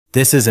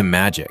This isn't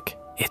magic.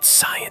 It's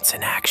science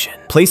in action.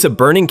 Place a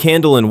burning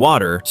candle in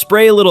water,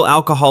 spray a little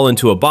alcohol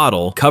into a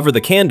bottle, cover the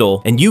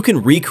candle, and you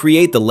can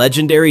recreate the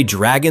legendary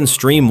dragon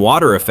stream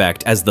water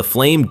effect as the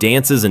flame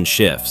dances and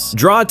shifts.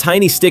 Draw a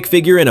tiny stick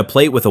figure in a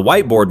plate with a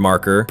whiteboard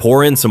marker,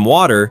 pour in some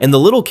water, and the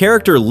little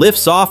character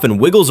lifts off and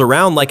wiggles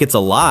around like it's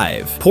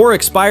alive. Pour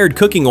expired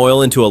cooking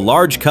oil into a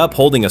large cup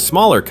holding a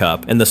smaller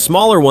cup, and the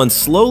smaller one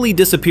slowly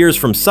disappears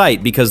from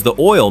sight because the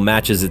oil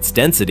matches its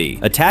density.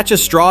 Attach a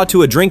straw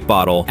to a drink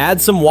bottle,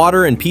 add some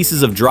water and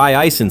pieces of dry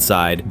ice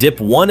inside, dip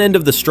one end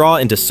of the straw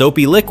into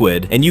soapy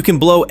liquid, and you can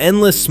blow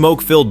endless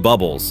smoke-filled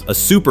bubbles. A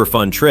super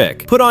fun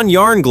trick. Put on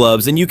yarn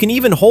gloves and you can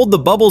even hold the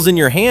bubbles in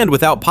your hand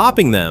without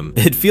popping them.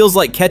 It feels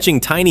like catching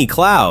tiny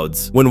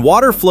clouds. When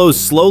water flows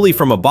slowly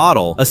from a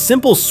bottle, a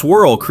simple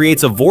swirl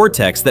creates a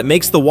vortex that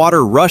makes the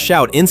water rush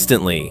out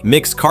instantly.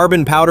 Mix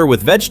carbon powder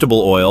with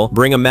vegetable oil,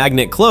 bring a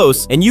magnet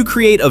close, and you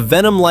create a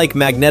venom-like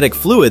magnetic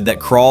fluid that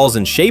crawls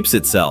and shapes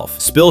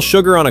itself. Spill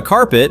sugar on a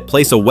carpet,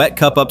 place a wet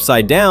cup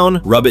upside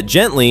down, rub it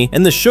gently,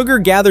 and the sugar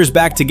gathers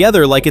back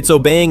together like it's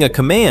obeying a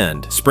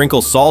command.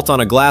 Sprinkle salt on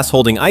a glass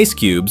holding ice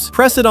cubes,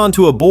 press it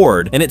onto a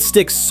board, and it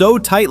sticks so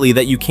tightly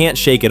that you can't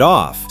shake it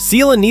off.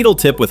 Seal a needle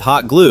tip with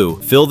hot glue,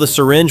 fill the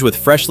syringe with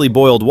freshly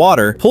boiled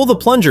water, pull the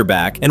plunger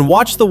back, and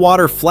watch the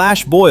water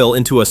flash boil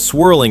into a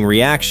swirling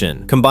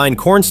reaction. Combine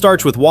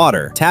cornstarch with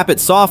water, tap it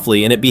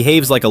softly and it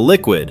behaves like a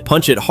liquid.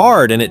 Punch it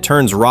hard and it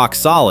turns rock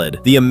solid.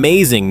 The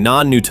amazing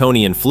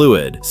non-Newtonian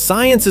fluid.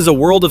 Science is a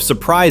world of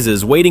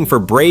surprises waiting for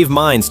brave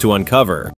minds to uncover.